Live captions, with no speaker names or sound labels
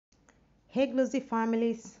Hey Glossy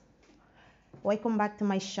families, welcome back to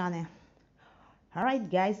my channel. Alright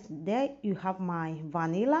guys, there you have my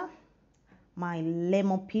vanilla, my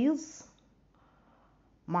lemon peels,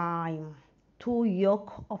 my 2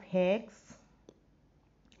 yolk of eggs.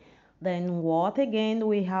 Then what again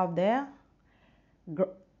we have there?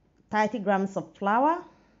 30 grams of flour.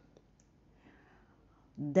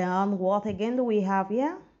 Then what again do we have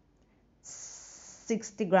here?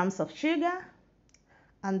 60 grams of sugar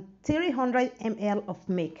and 300 ml of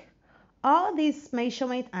milk. All these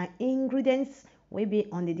measurements and ingredients will be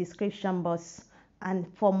on the description box, and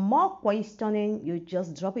for more questioning you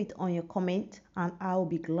just drop it on your comment and I'll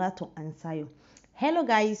be glad to answer you. Hello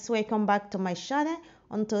guys, welcome back to my channel.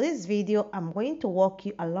 On today's video I'm going to walk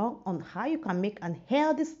you along on how you can make an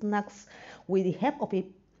healthy snacks with the help of a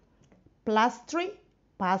pastry,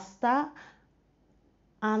 pasta,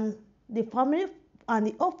 and the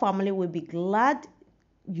whole family will be glad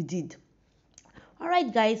you did.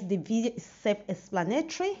 Alright guys, the video is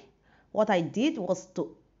self-explanatory. What I did was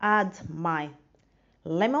to add my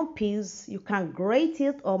lemon peels. You can grate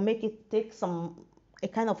it or make it take a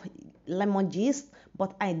kind of lemon juice,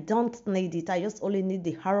 but I don't need it. I just only need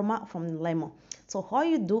the aroma from the lemon. So all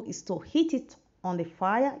you do is to heat it on the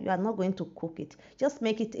fire. You are not going to cook it. Just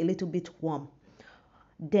make it a little bit warm.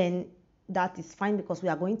 Then that is fine because we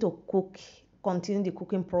are going to continue the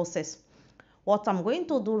cooking process. What I'm going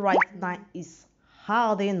to do right now is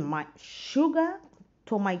adding my sugar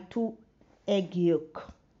to my 2 egg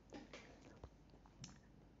yolk.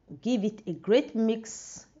 Give it a great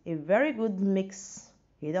mix, a very good mix.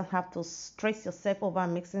 You don't have to stress yourself over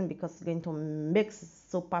mixing because it's going to mix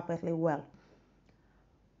so perfectly well.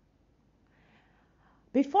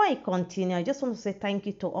 Before I continue, I just want to say thank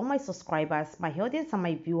you to all my subscribers, my audience and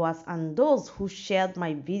my viewers, and those who shared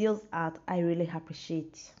my videos out. I really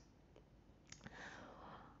appreciate it.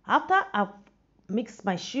 After I've mixed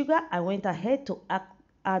my sugar, I went ahead to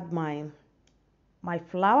add my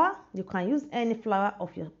flour. You can use any flour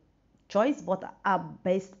of your choice, but I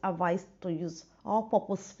best advise to use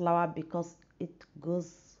all-purpose flour because it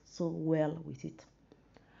goes so well with it.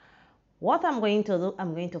 What I'm going to do,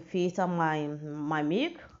 I'm going to filter my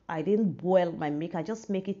milk. I didn't boil my milk, I just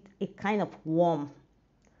make it a kind of warm.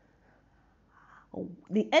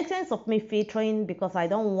 The essence of me filtering because I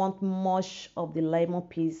don't want much of the lemon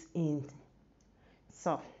peels in.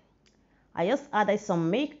 So I just added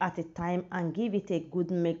some milk at a time and give it a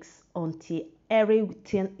good mix until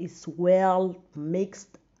everything is well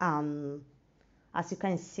mixed, and as you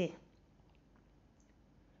can see.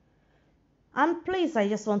 And please, I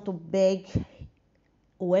just want to beg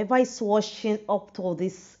whoever is watching up to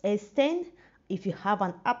this extent, if you have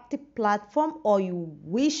an active platform or you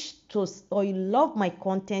wish to, or you love my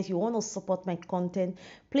content, you want to support my content,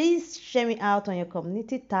 please share me out on your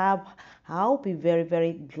community tab. I'll be very,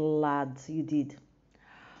 very glad you did.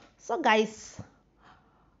 So guys,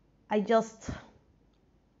 I just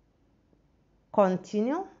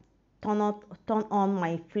continue, turn on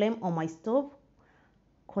my flame on my stove,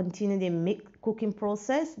 continue the cooking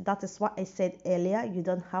process. That is what I said earlier. You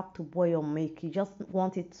don't have to boil your milk. You just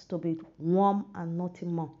want it to be warm and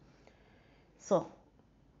nothing more. So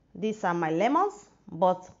these are my lemons,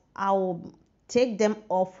 but I will take them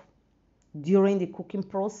off during the cooking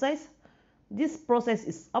process. This process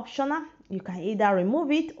is optional. You can either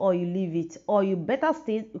remove it or you leave it, or you better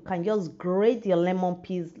still, you can just grate your lemon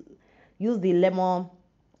peels, use the lemon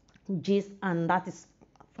juice, and that is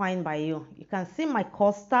fine by you. You can see my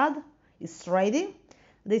custard is ready.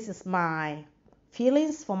 This is my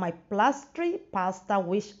fillings for my pastry pasta,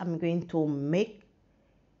 which I'm going to make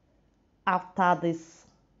after this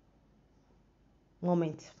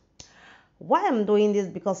moment. Why I'm doing this,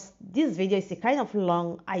 because this video is a kind of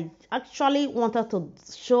long. I actually wanted to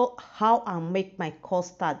show how I make my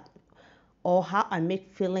custard or how I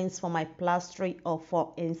make fillings for my pastry or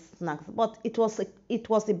for any snacks, but it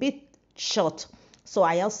was a bit short. So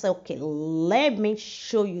I also, okay, let me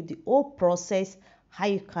show you the whole process, how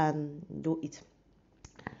you can do it.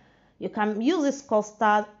 You can use this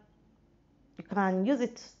custard, you can use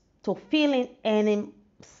it to fill in any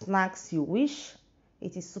snacks you wish.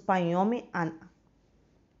 It is super yummy and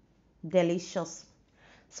delicious.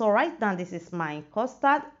 So right now, this is my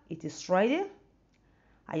custard. It is ready.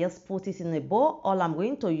 I just put it in a bowl. All I'm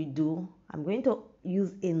going to do, I'm going to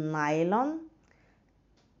use a nylon,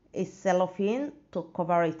 a cellophane to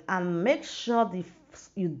cover it, and make sure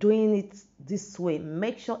you're doing it this way.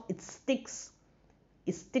 Make sure it sticks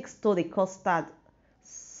to the custard,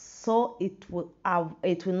 so it will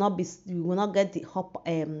not be, you will not get the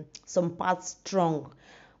some parts strong.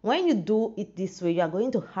 When you do it this way, you are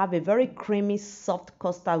going to have a very creamy, soft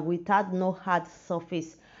custard without no hard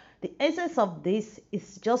surface. The essence of this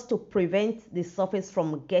is just to prevent the surface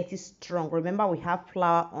from getting strong. Remember, we have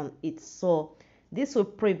flour on it, so this will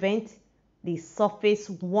prevent the surface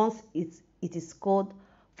once it is cold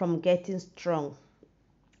from getting strong.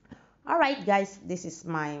 All right, guys, this is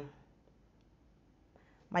my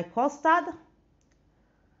custard.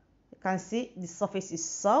 You can see the surface is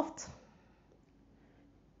soft,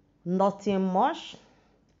 nothing much.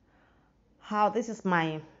 This is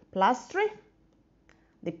my pastry,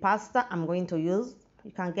 the pasta I'm going to use.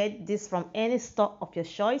 You can get this from any store of your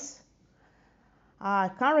choice.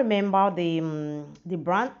 I can't remember the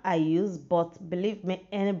brand I use, but believe me,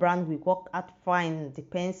 any brand will work out fine.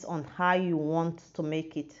 Depends on how you want to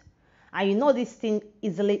make it. And you know this thing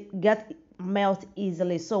easily melt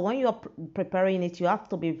easily, so when you're preparing it, you have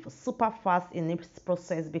to be super fast in this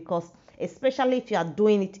process, because especially if you are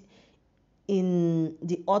doing it in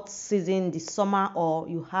the hot season, the summer, or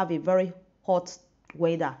you have a very hot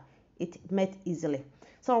weather, it melts easily.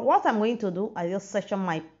 So what I'm going to do, I just section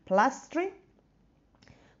my pastry,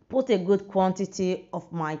 put a good quantity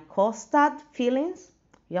of my custard fillings.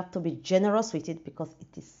 You have to be generous with it because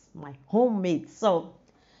it is my homemade. So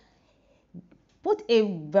put a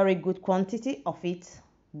very good quantity of it,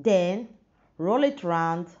 then roll it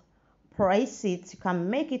around, press it. You can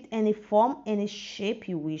make it any form, any shape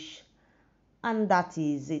you wish, and that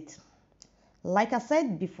is it. Like I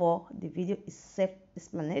said before, the video is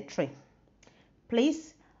self-explanatory.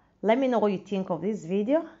 Please let me know what you think of this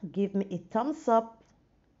video. Give me a thumbs up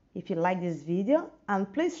if you like this video,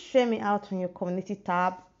 and please share me out on your community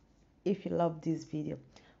tab if you love this video.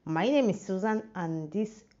 My name is Susan, and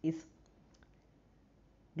this is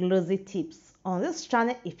Glossy Tips. On this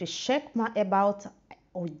channel, if you check my about,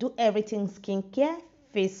 I do everything skincare,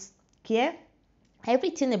 face care,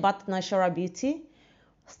 everything about natural beauty,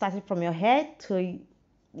 starting from your head to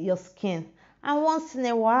your skin. And once in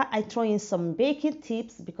a while, I throw in some baking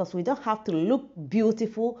tips, because we don't have to look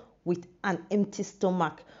beautiful with an empty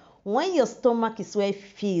stomach. When your stomach is well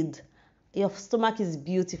filled, your stomach is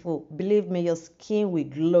beautiful, believe me, your skin will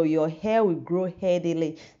glow, your hair will grow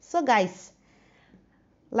healthily. So guys,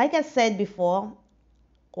 like I said before,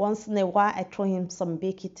 once in a while I throw in some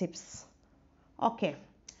baking tips. Okay,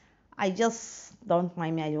 I just, don't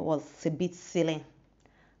mind me, I was a bit silly.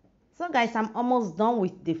 So guys, I'm almost done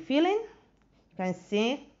with the filling. You can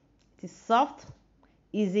see it is soft,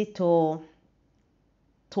 easy to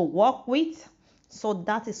work with. So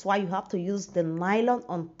that is why you have to use the nylon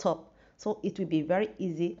on top, so it will be very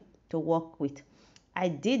easy to work with. I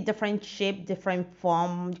did different shape, different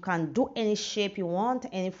form. You can do any shape you want,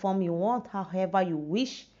 any form you want, however you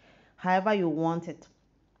wish, however you want it,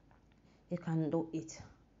 you can do it.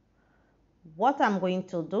 What I'm going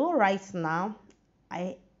to do right now,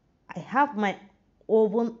 I have my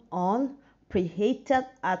oven on, preheated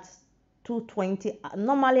at 220.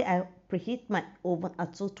 Normally I preheat my oven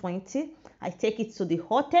at 220. I take it to the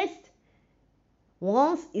hottest.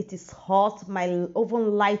 Once it is hot, my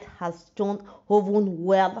oven light has turned oven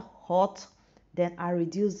well hot, then I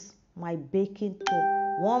reduce my baking to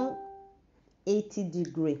 180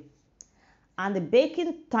 degree, and the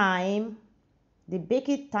baking time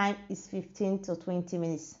is 15 to 20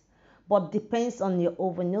 minutes, but depends on your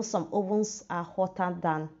oven. You know, some ovens are hotter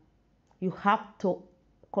than, you have to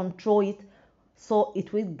control it so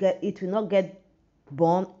it will not get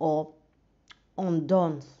burned or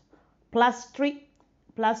undone. Pastry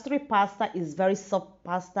pasta is very soft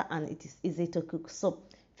pasta, and it is easy to cook, so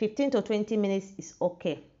 15 to 20 minutes is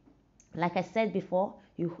okay. Like I said before,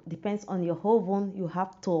 depends on your oven. You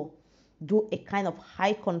have to do a kind of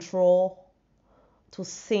high control to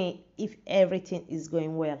see if everything is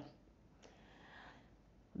going well.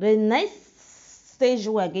 The next stage,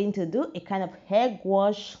 we are going to do a kind of egg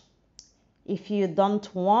wash. If you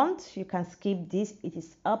don't want, you can skip this, it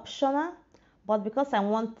is optional, but because I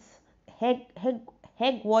want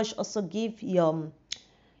egg wash also give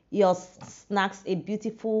your snacks a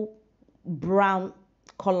beautiful brown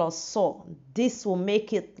color, so this will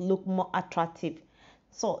make it look more attractive.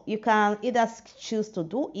 So you can either choose to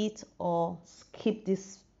do it or skip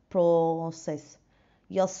this process.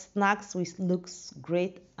 Your snacks will look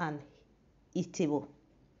great and eatable.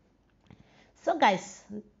 So guys,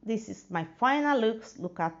 this is my final looks.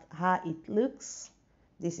 Look at how it looks.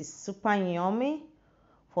 This is super yummy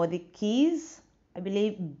for the kids. I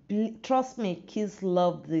believe, trust me, kids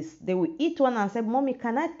love this. They will eat one and say, "Mommy,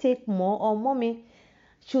 can I take more?" Or, "Mommy,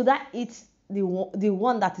 should I eat the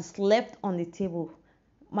one that is left on the table?"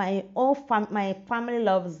 My family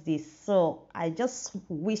loves this, so I just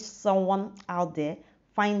wish someone out there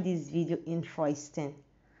find this video interesting,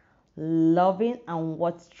 loving, and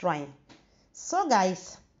worth trying. So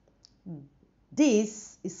guys,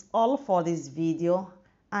 this is all for this video,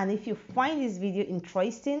 and if you find this video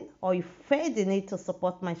interesting or you feel the need to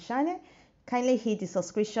support my channel, kindly hit the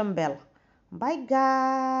subscription bell. Bye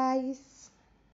guys.